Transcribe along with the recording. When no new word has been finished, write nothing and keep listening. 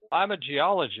I'm a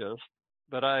geologist,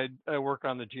 but I work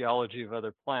on the geology of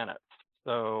other planets.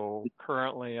 So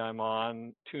currently I'm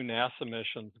on two NASA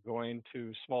missions going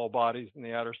to small bodies in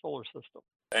the outer solar system.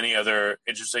 Any other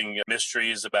interesting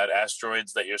mysteries about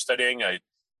asteroids that you're studying? I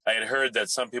had heard that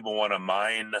some people want to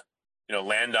mine,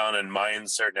 land on and mine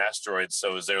certain asteroids.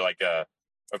 So is there like a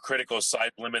critical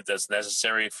side limit that's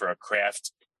necessary for a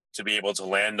craft to be able to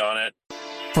land on it?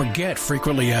 Forget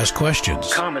frequently asked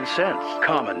questions. Common sense,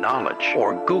 common knowledge,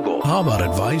 or Google. How about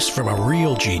advice from a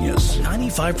real genius?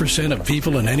 95% of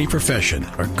people in any profession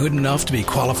are good enough to be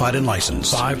qualified and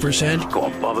licensed. 5% go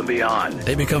above and beyond.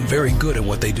 They become very good at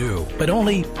what they do, but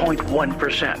only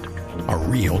 0.1% are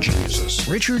real geniuses.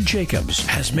 Richard Jacobs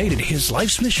has made it his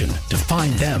life's mission to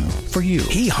find them for you.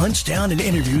 He hunts down and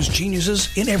interviews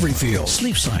geniuses in every field: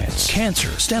 sleep science, cancer,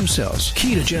 stem cells,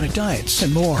 ketogenic diets,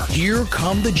 and more. Here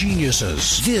come the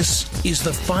geniuses. This is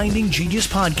the Finding Genius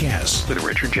Podcast with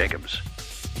Richard Jacobs.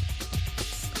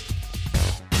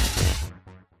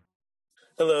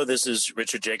 Hello, this is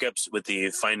Richard Jacobs with the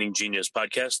Finding Genius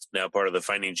Podcast, now part of the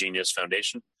Finding Genius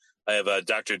Foundation. I have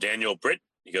Dr. Daniel Britt.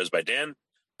 He goes by Dan.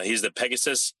 He's the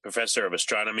Pegasus Professor of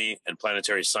Astronomy and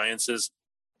Planetary Sciences,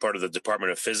 part of the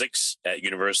Department of Physics at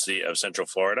University of Central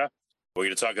Florida. We're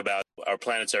going to talk about our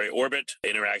planetary orbit,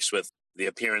 interacts with the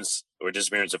appearance or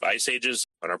disappearance of ice ages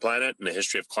on our planet and the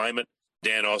history of climate.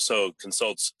 Dan also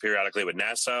consults periodically with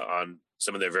NASA on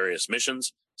some of their various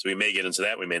missions, so we may get into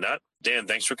that, we may not. Dan,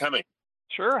 thanks for coming.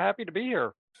 Sure, happy to be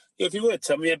here. If you would,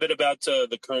 tell me a bit about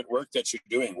the current work that you're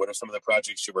doing. What are some of the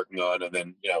projects you're working on? And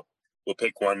then, we'll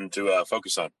pick one to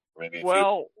focus on. Maybe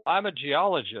I'm a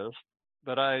geologist,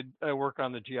 but I work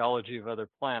on the geology of other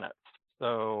planets.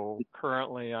 So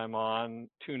currently I'm on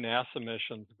two NASA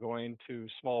missions going to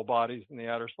small bodies in the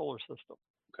outer solar system.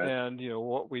 Okay. And,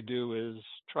 what we do is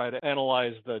try to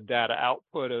analyze the data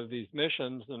output of these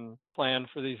missions and plan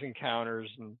for these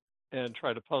encounters and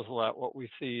try to puzzle out what we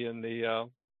see in the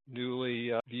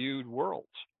newly viewed worlds.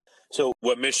 So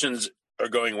what missions are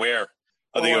going where?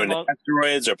 Are they going to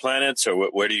asteroids or planets, or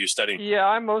where do you study? Yeah,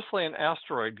 I'm mostly an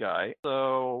asteroid guy.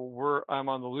 So I'm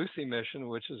on the Lucy mission,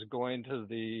 which is going to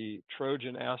the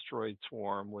Trojan asteroid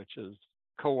swarm, which is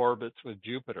co-orbits with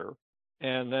Jupiter.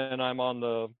 And then I'm on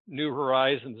the New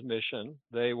Horizons mission.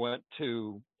 They went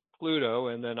to Pluto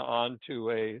and then on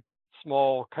to a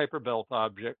small Kuiper Belt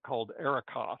object called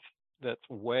Arrokoth that's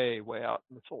way, way out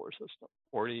in the solar system,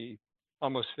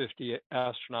 almost 50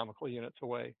 astronomical units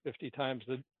away, 50 times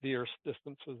the Earth's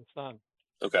distance to the sun.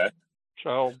 Okay.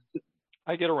 So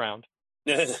I get around.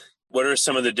 What are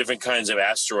some of the different kinds of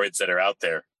asteroids that are out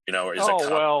there?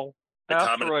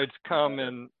 Asteroids come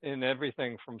in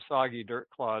everything from soggy dirt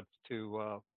clods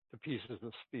to pieces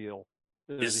of steel.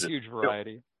 There's a huge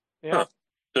variety. Yeah. Huh.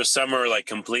 So some are like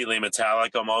completely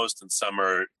metallic almost, and some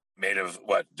are made of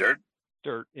what, dirt?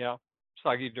 Dirt, yeah.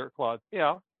 Soggy dirt clods,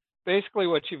 yeah. Basically,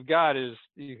 what you've got is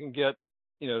you can get,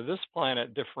 this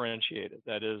planet differentiated.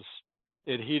 That is,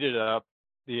 it heated up,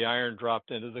 the iron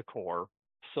dropped into the core,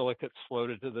 silicates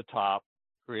floated to the top,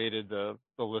 created the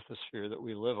lithosphere that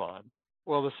we live on.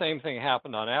 Well, the same thing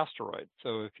happened on asteroids.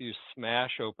 So if you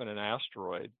smash open an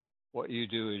asteroid, what you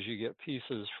do is you get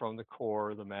pieces from the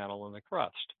core, the mantle, and the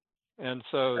crust. And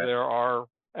so there are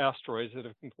asteroids that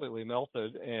have completely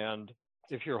melted. And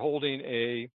if you're holding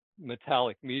a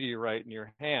metallic meteorite in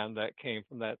your hand, that came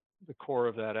from the core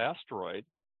of that asteroid.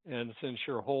 And since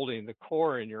you're holding the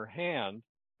core in your hand,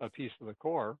 a piece of the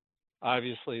core,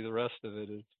 obviously the rest of it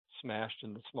is smashed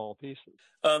into small pieces.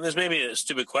 This may be a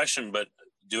stupid question, but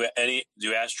do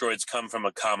asteroids come from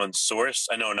a common source?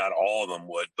 I know not all of them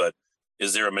would, but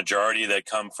is there a majority that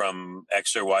come from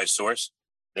X or Y source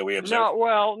that we observe?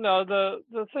 No.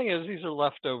 The thing is, these are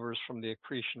leftovers from the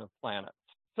accretion of planets.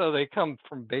 So they come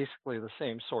from basically the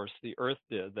same source the Earth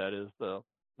did, that is the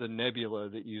nebula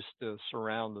that used to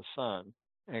surround the sun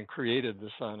and created the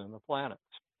sun and the planets.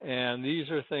 And these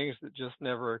are things that just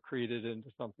never accreted into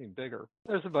something bigger.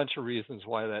 There's a bunch of reasons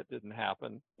why that didn't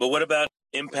happen. But what about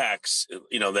impacts,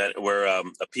 that where a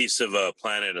piece of a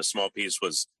planet, a small piece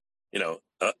was, the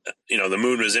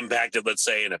moon was impacted, let's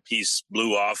say, and a piece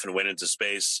blew off and went into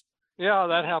space? Yeah,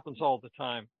 that happens all the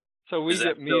time. So we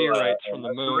get meteorites from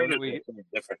the moon.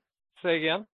 Different. Say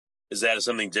again? Is that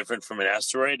something different from an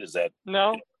asteroid? Is that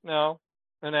No.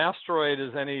 An asteroid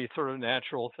is any sort of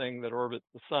natural thing that orbits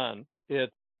the sun. If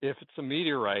it's a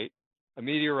meteorite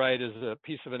is a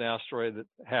piece of an asteroid that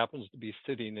happens to be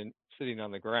sitting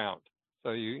on the ground.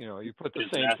 So you put the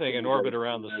same thing in orbit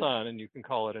around the sun, and you can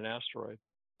call it an asteroid.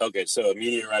 Okay, so a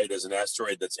meteorite is an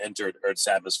asteroid that's entered Earth's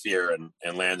atmosphere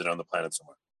and landed on the planet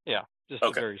somewhere. Yeah, just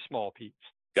a very small piece.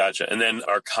 Gotcha. And then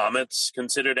are comets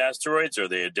considered asteroids, or are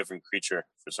they a different creature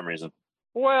for some reason?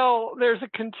 Well, there's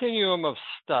a continuum of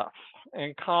stuff,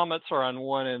 and comets are on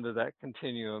one end of that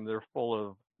continuum. They're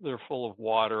full of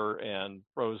water and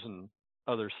frozen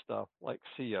other stuff like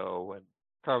CO and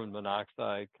carbon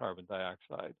monoxide, carbon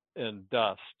dioxide, and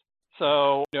dust.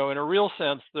 So, in a real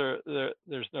sense,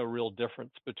 there's no real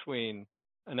difference between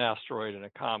an asteroid and a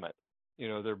comet.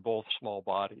 They're both small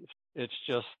bodies. It's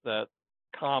just that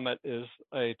comet is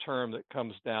a term that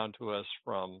comes down to us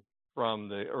from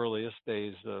the earliest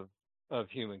days of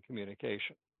human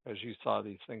communication, as you saw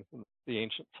these things, the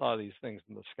ancients saw these things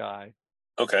in the sky.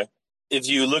 Okay. If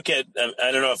you look at,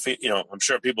 I don't know if, I'm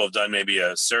sure people have done maybe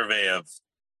a survey of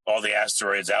all the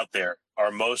asteroids out there.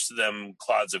 Are most of them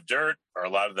clods of dirt? Are a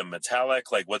lot of them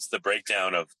metallic? Like, what's the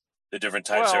breakdown of the different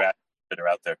types of asteroids that are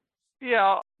out there?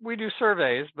 Yeah, we do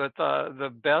surveys, but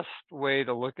the best way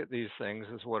to look at these things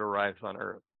is what arrives on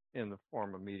Earth in the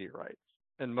form of meteorites.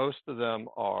 And most of them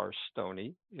are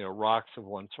stony, rocks of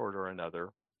one sort or another.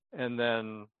 And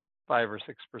then 5 or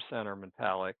 6% are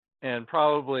metallic. And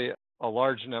probably a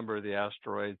large number of the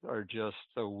asteroids are just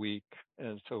so weak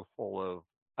and so full of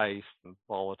ice and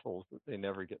volatiles that they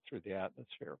never get through the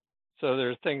atmosphere. So there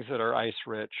are things that are ice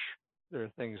rich. There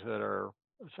are things that are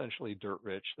essentially dirt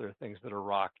rich. There are things that are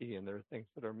rocky, and there are things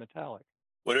that are metallic.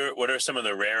 What are some of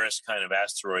the rarest kind of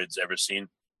asteroids ever seen,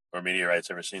 or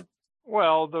meteorites ever seen?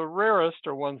 Well, the rarest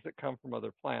are ones that come from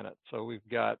other planets. So we've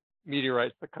got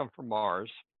meteorites that come from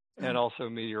Mars, and also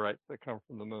meteorites that come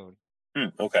from the moon.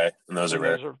 Okay, and those are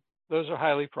rare. Those are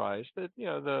highly prized.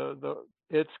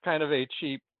 It's kind of a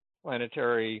cheap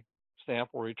planetary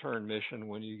sample return mission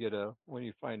when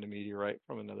you find a meteorite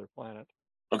from another planet.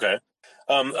 Okay.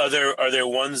 Are there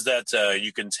ones that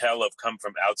you can tell have come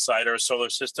from outside our solar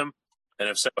system? And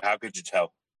if so, how could you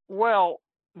tell? Well,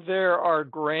 there are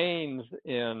grains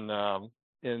in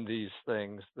these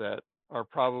things that are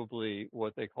probably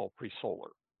what they call pre-solar.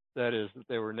 That is, that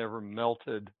they were never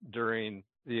melted during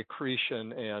the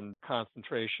accretion and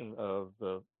concentration of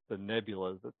the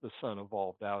nebula that the sun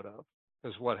evolved out of.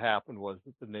 Because what happened was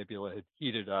that the nebula had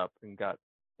heated up and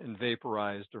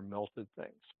vaporized or melted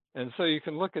things. And so you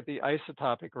can look at the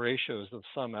isotopic ratios of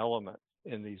some elements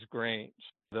in these grains.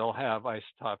 They'll have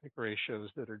isotopic ratios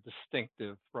that are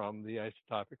distinctive from the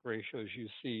isotopic ratios you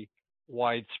see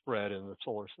widespread in the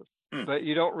solar system. But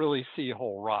you don't really see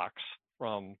whole rocks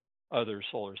from other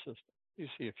solar systems. You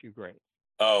see a few grains.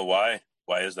 Oh, why?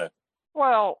 Why is that?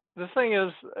 Well, the thing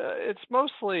is, it's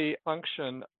mostly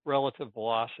function relative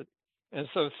velocity. And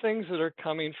so things that are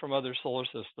coming from other solar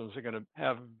systems are going to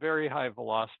have very high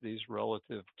velocities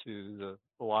relative to the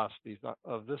velocities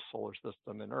of this solar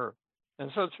system and Earth.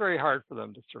 And so it's very hard for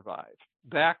them to survive.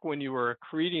 Back when you were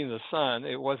accreting the sun,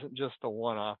 it wasn't just a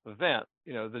one-off event.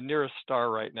 The nearest star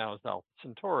right now is Alpha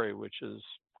Centauri, which is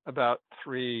about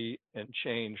 3 and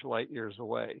change light years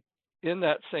away. In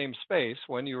that same space,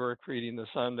 when you were accreting the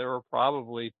sun, there were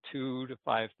probably 2,000 to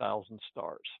 5,000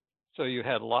 stars. So you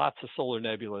had lots of solar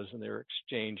nebulas, and they were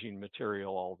exchanging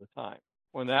material all the time.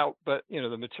 But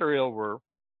the material were,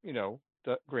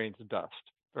 grains of dust,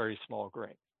 very small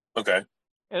grains. Okay.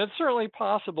 And it's certainly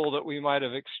possible that we might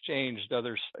have exchanged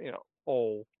other,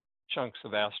 whole chunks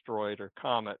of asteroid or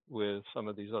comet with some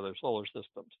of these other solar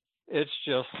systems. It's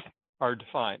just hard to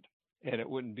find, and it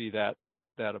wouldn't be that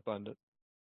abundant.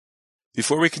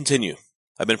 Before we continue,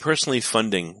 I've been personally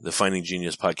funding the Finding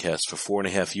Genius podcast for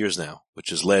 4.5 years now, which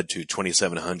has led to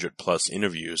 2,700 plus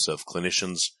interviews of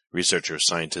clinicians, researchers,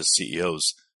 scientists,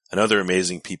 CEOs, and other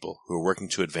amazing people who are working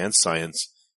to advance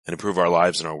science and improve our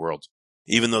lives and our world.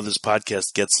 Even though this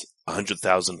podcast gets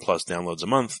 100,000 plus downloads a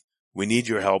month, we need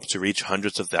your help to reach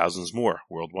hundreds of thousands more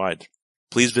worldwide.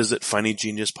 Please visit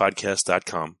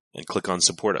findinggeniuspodcast.com and click on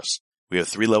Support Us. We have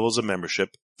 3 levels of membership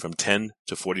from $10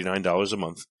 to $49 a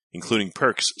month, including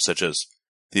perks such as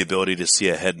the ability to see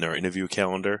ahead in our interview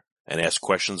calendar and ask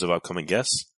questions of upcoming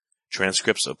guests,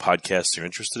 transcripts of podcasts you're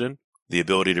interested in, the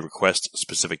ability to request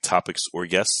specific topics or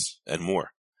guests, and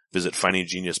more. Visit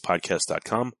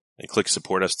findinggeniuspodcast.com and click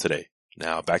Support Us today.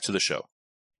 Now, back to the show.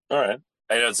 All right.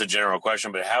 I know it's a general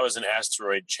question, but how is an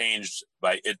asteroid changed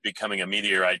by it becoming a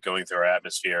meteorite going through our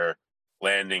atmosphere,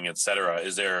 landing, etc.?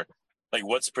 Is there,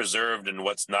 what's preserved and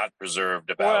what's not preserved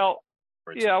about? Well,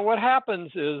 yeah, what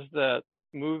happens is that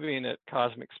moving at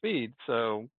cosmic speed,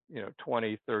 so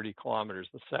 20, 30 kilometers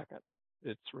a second,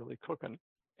 it's really cooking.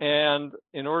 And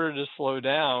in order to slow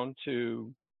down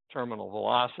to terminal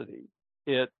velocity,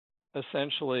 it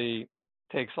essentially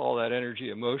takes all that energy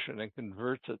of motion and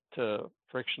converts it to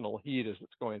frictional heat as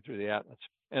it's going through the atmosphere.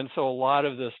 And so a lot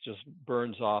of this just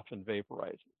burns off and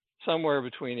vaporizes. somewhere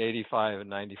between 85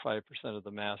 and 95% of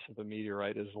the mass of a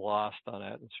meteorite is lost on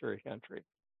atmospheric entry.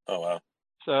 Oh, wow.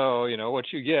 So,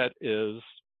 what you get is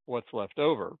what's left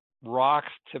over.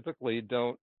 Rocks typically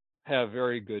don't have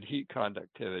very good heat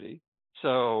conductivity.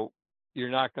 So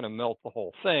you're not going to melt the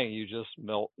whole thing. You just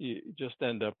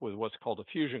end up with what's called a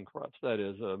fusion crust. That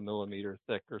is a millimeter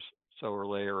thick or so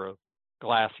layer of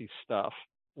glassy stuff,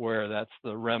 where that's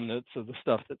the remnants of the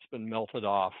stuff that's been melted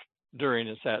off during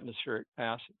its atmospheric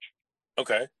passage.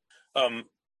 Okay.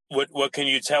 What can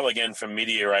you tell again from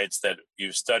meteorites that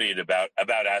you've studied about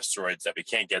asteroids that we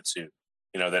can't get to,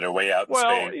 that are way out in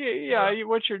space? Yeah,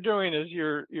 what you're doing is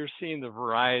you're seeing the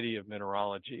variety of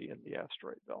mineralogy in the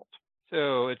asteroid belt.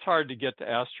 So it's hard to get to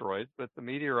asteroids, but the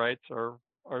meteorites are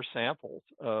samples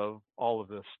of all of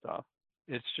this stuff.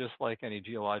 It's just like any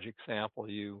geologic sample.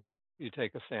 You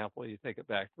take a sample, you take it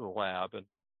back to the lab, and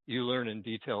you learn in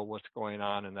detail what's going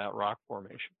on in that rock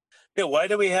formation. Yeah, why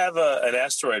do we have an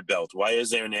asteroid belt? Why is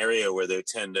there an area where they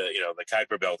tend to, the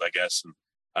Kuiper belt, I guess, and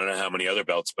I don't know how many other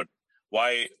belts, but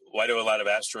why do a lot of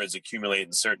asteroids accumulate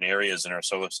in certain areas in our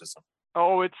solar system?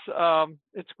 Oh, it's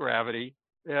gravity.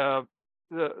 The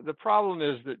problem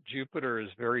is that Jupiter is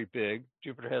very big.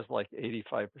 Jupiter has like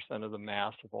 85% of the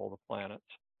mass of all the planets.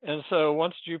 And so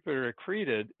once Jupiter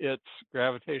accreted, its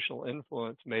gravitational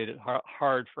influence made it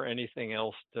hard for anything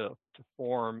else to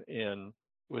form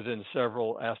within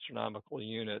several astronomical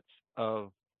units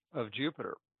of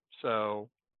Jupiter. So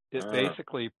it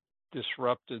basically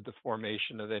disrupted the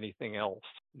formation of anything else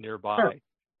nearby. Sure.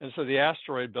 And so the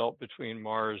asteroid belt between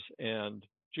Mars and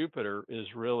Jupiter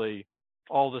is really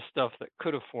all the stuff that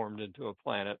could have formed into a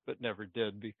planet but never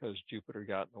did because Jupiter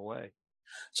got in the way.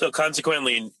 So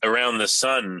consequently, around the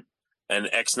sun and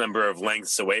X number of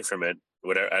lengths away from it,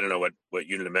 whatever, I don't know what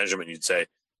unit of measurement you'd say,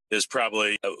 is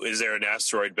there an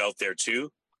asteroid belt there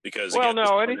too? Because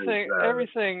everything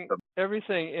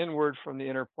inward from the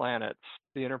inner planets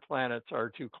are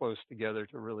too close together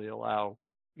to really allow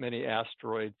many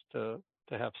asteroids to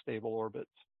have stable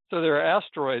orbits. So there are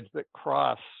asteroids that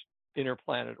cross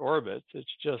interplanet orbits.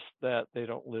 It's just that they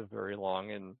don't live very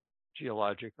long in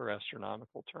geologic or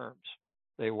astronomical terms.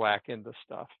 They whack into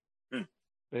stuff.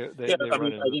 They run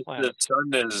into the planet.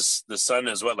 The sun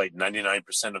is what, like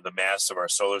 99% of the mass of our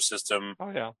solar system? Oh,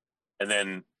 yeah. And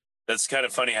then that's kind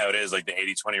of funny how it is, like the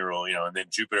 80-20 rule, and then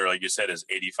Jupiter, like you said, is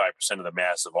 85% of the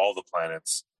mass of all the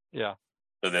planets. Yeah.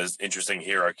 So there's interesting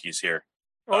hierarchies here.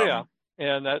 Oh, yeah.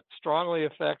 And that strongly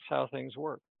affects how things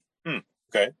work.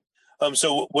 Okay.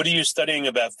 So what are you studying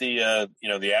about the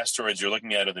asteroids you're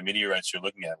looking at or the meteorites you're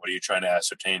looking at? What are you trying to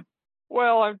ascertain?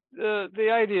 Well, the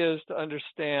idea is to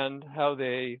understand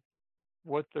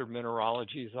what their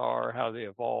mineralogies are, how they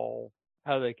evolve,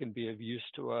 how they can be of use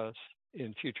to us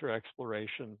in future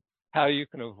exploration, how you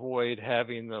can avoid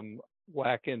having them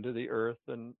whack into the Earth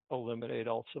and eliminate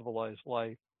all civilized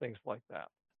life, things like that.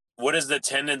 What is the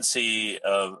tendency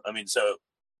so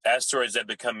asteroids that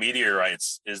become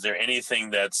meteorites, is there anything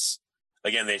that's,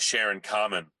 again, they share in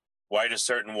common? Why do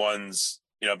certain ones,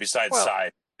 besides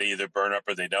size, they either burn up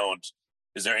or they don't?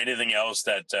 Is there anything else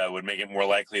that would make it more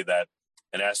likely that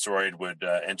an asteroid would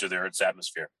enter the Earth's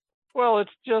atmosphere? Well,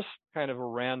 it's just kind of a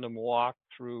random walk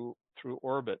through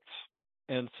orbits.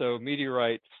 And so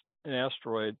meteorites and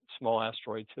small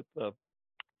asteroids hit the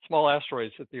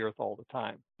Earth all the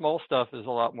time. Small stuff is a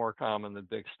lot more common than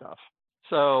big stuff.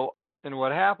 So, and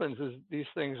what happens is these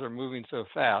things are moving so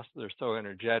fast, they're so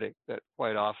energetic that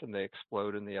quite often they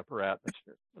explode in the upper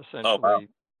atmosphere. Essentially,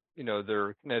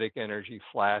 their kinetic energy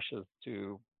flashes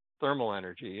to thermal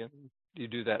energy, and you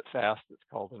do that fast, it's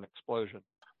called an explosion.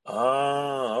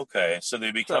 Oh, okay. So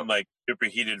they become like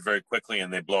superheated very quickly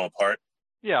and they blow apart?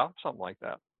 Yeah, something like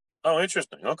that. Oh,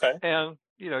 interesting. Okay. And,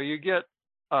 you get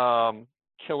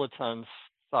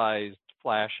kiloton-sized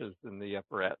flashes in the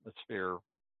upper atmosphere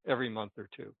every month or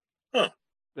two. Huh.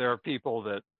 There are people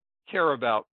that care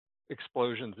about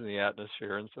explosions in the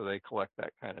atmosphere, and so they collect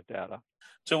that kind of data.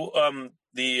 So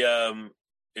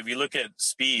if you look at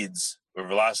speeds or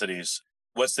velocities,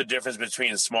 what's the difference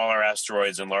between smaller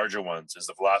asteroids and larger ones? Is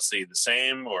the velocity the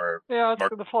same, or? Yeah,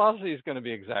 the velocity is going to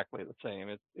be exactly the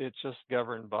same. It's just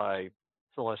governed by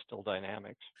celestial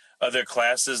dynamics. Are there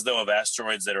classes, though, of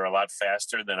asteroids that are a lot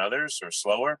faster than others or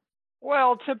slower?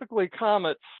 Well, typically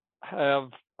comets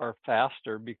are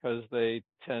faster because they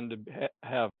tend to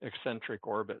have eccentric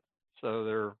orbits.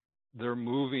 So they're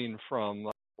moving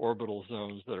from orbital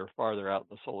zones that are farther out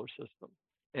in the solar system,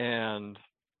 and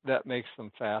that makes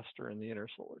them faster in the inner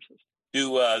solar system.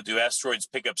 Do asteroids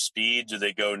pick up speed? Do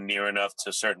they go near enough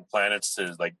to certain planets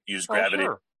to use gravity?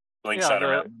 Sure. slingshot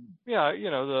around. Yeah,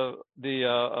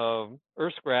 the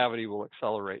Earth's gravity will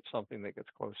accelerate something that gets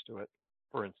close to it,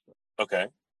 for instance. Okay.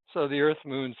 So the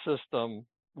Earth-Moon system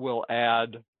will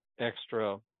add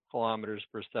extra kilometers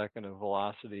per second of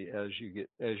velocity as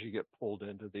you get pulled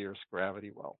into the Earth's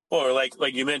gravity well. Or like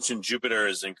you mentioned, Jupiter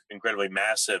is incredibly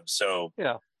massive. So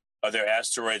yeah, are there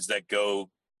asteroids that go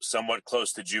somewhat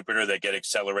close to Jupiter that get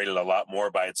accelerated a lot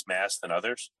more by its mass than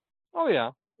others? Oh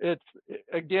yeah.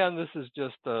 Again, this is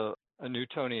just a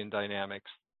Newtonian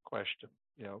dynamics question.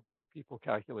 People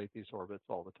calculate these orbits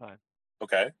all the time.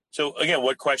 Okay. So again,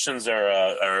 what questions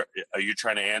are you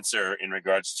trying to answer in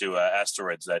regards to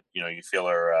asteroids that you feel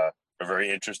are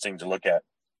very interesting to look at?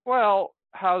 Well,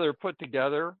 how they're put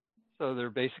together, so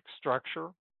their basic structure.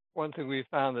 One thing we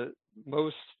found that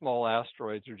most small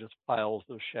asteroids are just piles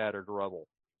of shattered rubble.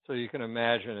 So you can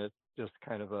imagine it's just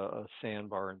kind of a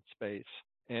sandbar in space.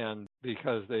 And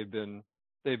because they've been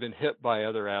hit by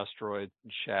other asteroids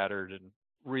and shattered and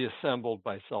reassembled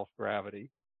by self-gravity.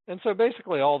 And so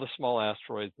basically all the small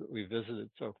asteroids that we visited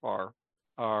so far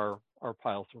are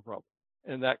piles of rubble.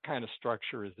 And that kind of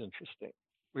structure is interesting.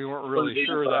 We weren't really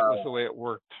sure that was the way it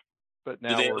worked, but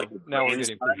now we're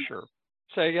getting pretty sure.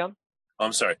 Say again?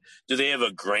 I'm sorry. Do they have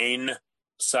a grain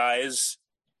size,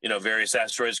 various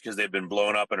asteroids because they've been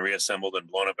blown up and reassembled and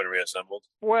blown up and reassembled?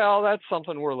 Well, that's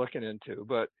something we're looking into,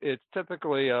 but it's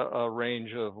typically a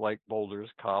range of like boulders,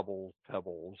 cobbles,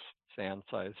 pebbles,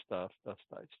 sand-sized stuff,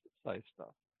 dust-sized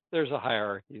stuff. There's a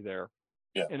hierarchy there.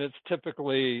 Yeah. And it's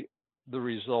typically the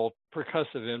result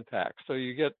percussive impact. So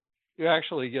you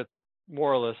actually get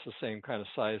more or less the same kind of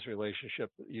size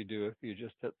relationship that you do if you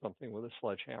just hit something with a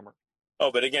sledgehammer.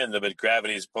 Oh, but again, the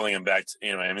gravity is pulling them back.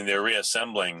 They're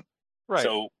reassembling. Right.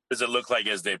 So does it look like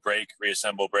as they break,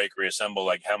 reassemble,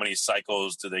 like how many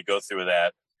cycles do they go through with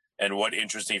that? And what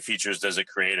interesting features does it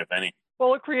create, if any?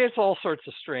 Well, it creates all sorts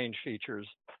of strange features.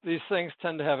 These things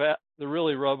tend to have, the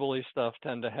really rubbly stuff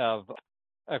tend to have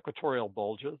equatorial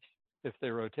bulges if they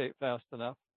rotate fast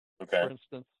enough, okay. For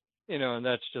instance. And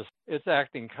that's just, it's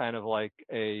acting kind of like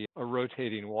a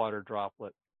rotating water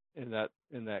droplet in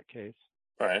that case.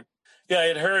 All right. Yeah, I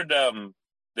had heard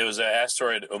there was an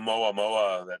asteroid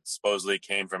Oumuamua that supposedly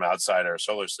came from outside our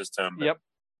solar system. Yep.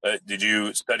 Did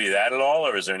you study that at all,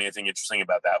 or is there anything interesting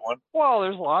about that one? Well,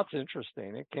 there's lots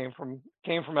interesting. It came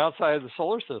from outside of the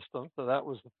solar system, so that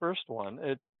was the first one.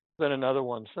 It's been another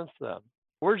one since then.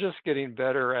 We're just getting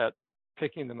better at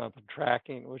picking them up and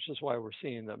tracking, which is why we're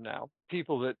seeing them now.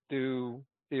 People that do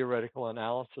theoretical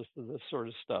analysis of this sort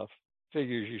of stuff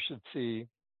figures you should see,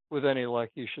 with any luck,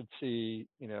 you should see,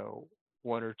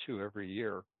 one or two every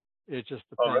year. It just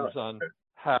depends on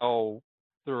how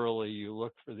thoroughly you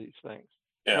look for these things.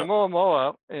 Yeah. And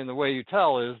Oumuamua, and the way you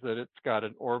tell is that it's got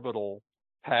an orbital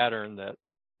pattern that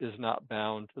is not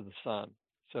bound to the sun.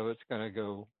 So it's going to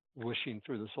go whooshing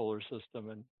through the solar system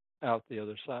and out the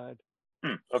other side.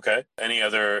 Okay. Any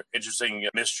other interesting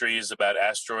mysteries about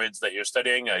asteroids that you're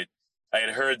studying? I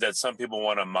had heard that some people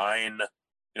want to mine,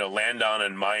 land on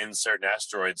and mine certain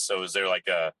asteroids. So is there like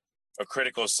a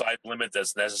critical side limit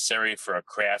that's necessary for a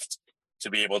craft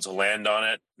to be able to land on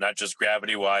it, not just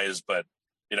gravity-wise, but,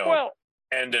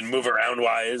 and move around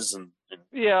wise?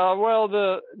 Yeah, well,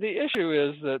 the issue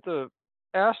is that the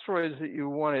asteroids that you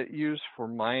want to use for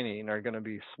mining are going to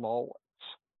be small ones,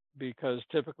 because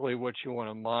typically what you want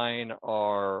to mine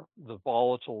are the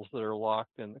volatiles that are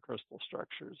locked in the crystal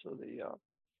structures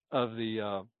of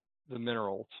the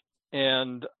minerals.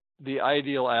 And the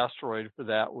ideal asteroid for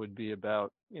that would be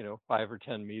about 5 or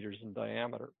 10 meters in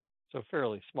diameter, so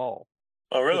fairly small.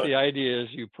 Oh, really? But the idea is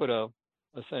you put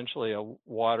essentially a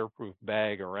waterproof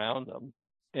bag around them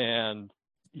and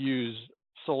use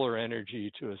solar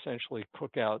energy to essentially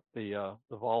cook out the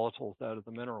volatiles out of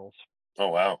the minerals. Oh,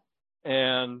 wow.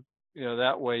 And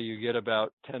that way you get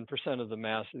about 10% of the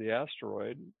mass of the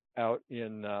asteroid out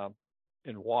in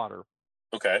water.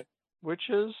 Okay. Which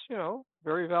is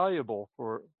very valuable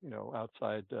for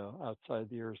outside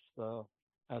the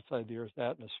Earth's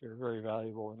atmosphere. Very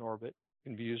valuable in orbit. It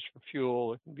can be used for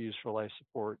fuel. It can be used for life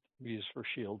support. It can be used for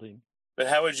shielding. But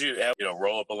how would you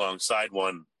roll up alongside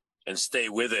one and stay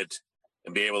with it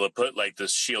and be able to put like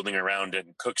this shielding around it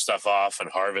and cook stuff off and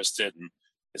harvest it? And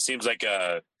it seems like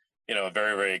a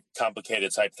very, very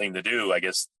complicated type thing to do. I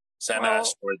guess some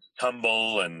asteroids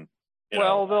tumble and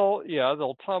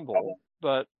they'll tumble,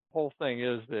 but the whole thing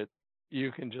is that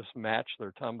you can just match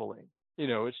their tumbling.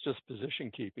 It's just position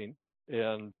keeping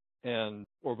and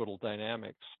orbital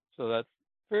dynamics. So that's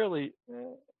fairly,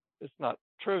 it's not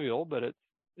trivial, but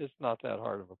it's not that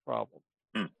hard of a problem.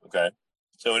 Okay.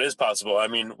 So it is possible. I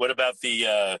mean, what about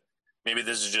maybe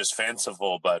this is just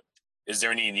fanciful, but is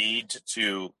there any need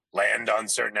to land on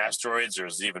certain asteroids, or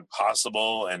is it even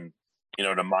possible and,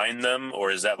 to mine them?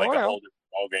 Or is that like a whole different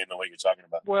ballgame than what you're talking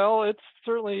about? Well,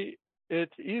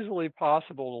 it's easily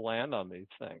possible to land on these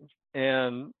things.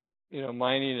 And,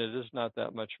 mining it is not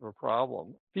that much of a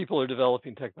problem. People are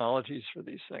developing technologies for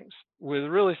these things. With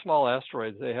really small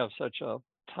asteroids, they have such a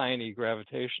tiny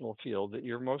gravitational field that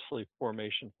you're mostly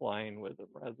formation flying with them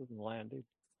rather than landing.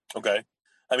 Okay.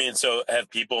 I mean, so have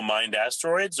people mined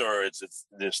asteroids, or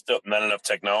there's still not enough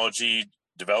technology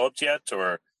developed yet,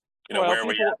 or where are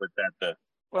we at with that?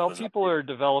 People are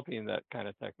developing that kind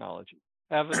of technology.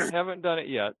 Haven't done it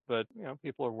yet, but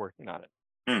people are working on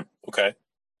it. Okay,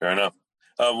 fair enough.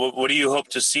 What do you hope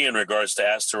to see in regards to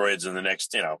asteroids in the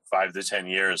next 5 to 10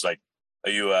 years? Like,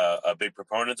 are you a big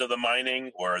proponent of the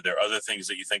mining, or are there other things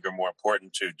that you think are more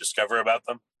important to discover about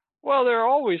them? Well, there are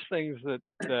always things that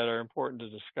are important to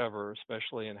discover,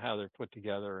 especially in how they're put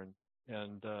together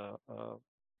and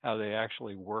how they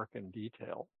actually work in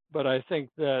detail. But I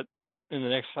think that in the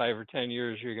next 5 or 10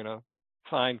 years, you're going to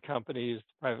find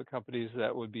private companies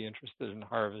that would be interested in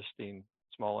harvesting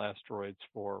small asteroids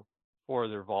for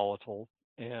their volatile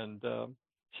and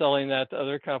selling that to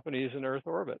other companies in Earth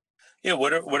orbit. Yeah,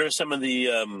 what are some of the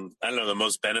the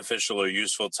most beneficial or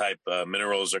useful type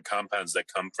minerals or compounds that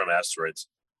come from asteroids?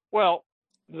 Well,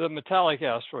 the metallic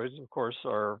asteroids, of course,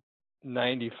 are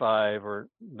 95 or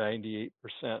 98%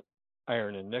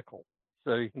 iron and nickel.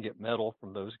 So you can get metal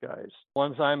from those guys.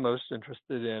 Ones I'm most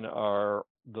interested in are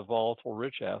the volatile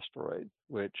rich asteroids,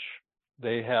 which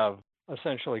they have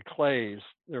essentially clays.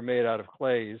 They're made out of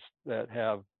clays that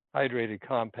have hydrated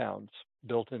compounds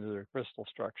built into their crystal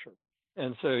structure.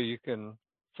 And so you can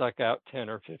suck out 10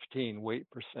 or 15 weight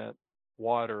 %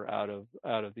 water out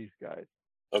of these guys.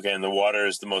 Okay, and the water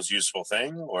is the most useful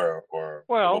thing, or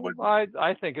well,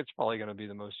 I think it's probably going to be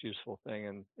the most useful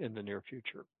thing in the near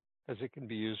future, because it can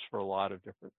be used for a lot of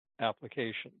different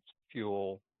applications: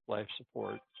 fuel, life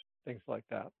support, things like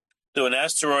that. So an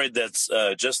asteroid that's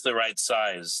just the right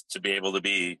size to be able to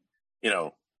be,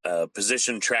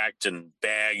 position tracked and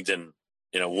bagged and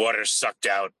water sucked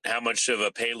out. How much of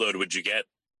a payload would you get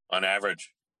on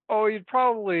average? Oh, you'd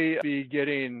probably be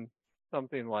getting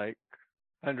something like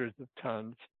hundreds of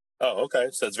tons. Oh, okay.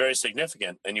 So it's very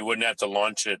significant, and you wouldn't have to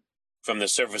launch it from the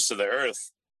surface of the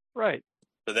Earth. Right.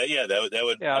 So that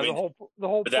would. Yeah. I mean, the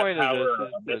whole point of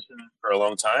this is that for a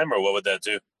long time, or what would that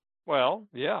do? Well,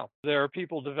 yeah, there are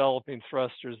people developing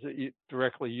thrusters that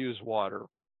directly use water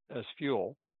as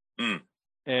fuel,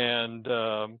 and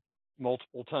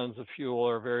multiple tons of fuel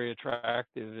are very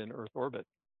attractive in Earth orbit.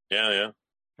 Yeah.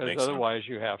 Because otherwise,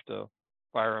 you have to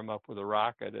fire them up with a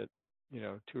rocket at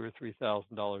 $2,000 or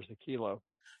 $3,000 a kilo.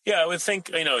 Yeah, I would think,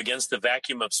 against the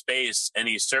vacuum of space,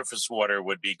 any surface water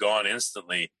would be gone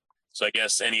instantly. So I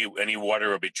guess any water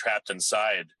would be trapped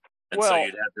inside. And so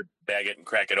you'd have to bag it and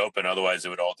crack it open. Otherwise, it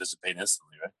would all dissipate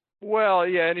instantly, right? Well,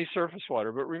 yeah, any surface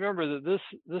water. But remember that this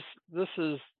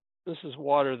is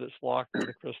water that's locked in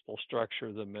the crystal structure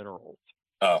of the minerals.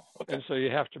 Oh, okay. And so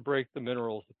you have to break the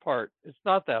minerals apart. It's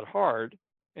not that hard,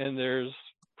 and there's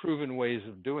proven ways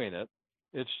of doing it.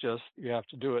 It's just you have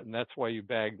to do it, and that's why you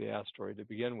bag the asteroid to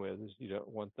begin with, is you don't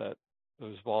want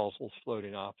those volatiles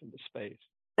floating off into space.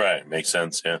 Right, makes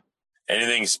sense, yeah.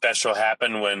 Anything special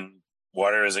happen when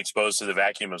water is exposed to the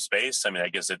vacuum of space? I mean, I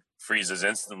guess it freezes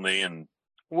instantly and...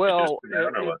 Well,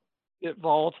 it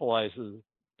volatilizes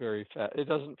very fast. It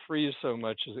doesn't freeze so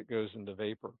much as it goes into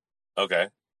vapor. Okay.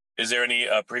 Is there any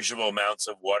appreciable amounts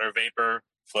of water vapor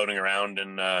floating around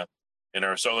in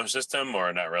our solar system,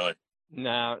 or not really?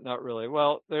 No, not really.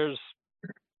 Well, there's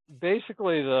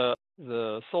basically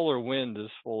the solar wind is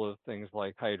full of things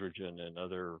like hydrogen and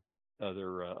other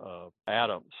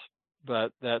atoms,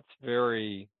 but that's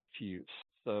very diffuse.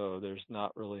 So there's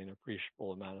not really an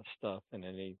appreciable amount of stuff in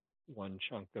any one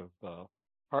chunk of.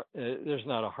 There's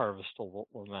not a harvestable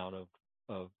amount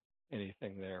of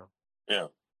anything there. Yeah.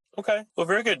 Okay. Well,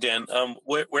 very good, Dan.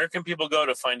 Where can people go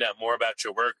to find out more about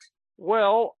your work?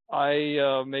 Well,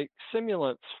 I make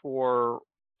simulants for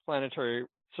planetary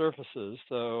surfaces.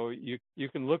 So you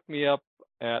can look me up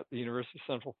at the University of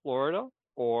Central Florida,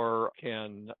 or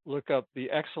can look up the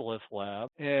Exolith Lab,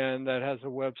 and that has a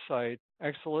website,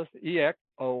 Exolith,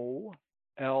 EXOLITHS,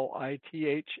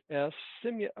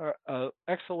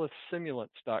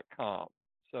 exolithsimulants.com.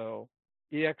 So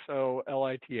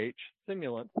EXOLITH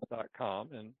simulants.com,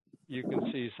 and you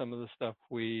can see some of the stuff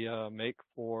we make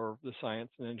for the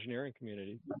science and engineering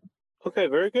community. Okay,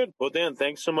 very good. Well, Dan,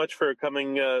 thanks so much for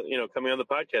coming on the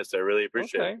podcast. I really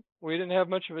appreciate it. We didn't have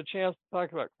much of a chance to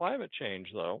talk about climate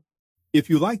change, though. If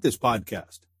you like this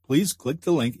podcast, please click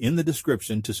the link in the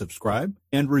description to subscribe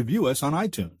and review us on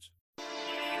iTunes.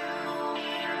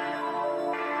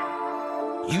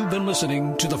 You've been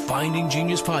listening to the Finding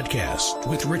Genius podcast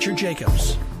with Richard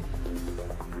Jacobs.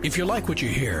 If you like what you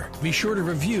hear, be sure to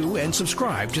review and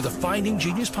subscribe to the Finding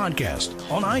Genius podcast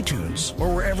on iTunes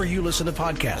or wherever you listen to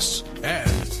podcasts.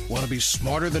 And want to be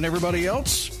smarter than everybody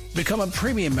else? Become a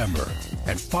premium member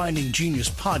at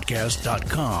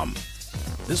findinggeniuspodcast.com.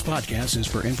 This podcast is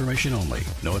for information only.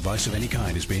 No advice of any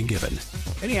kind is being given.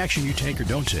 Any action you take or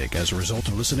don't take as a result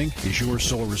of listening is your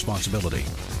sole responsibility.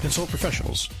 Consult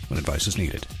professionals when advice is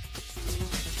needed.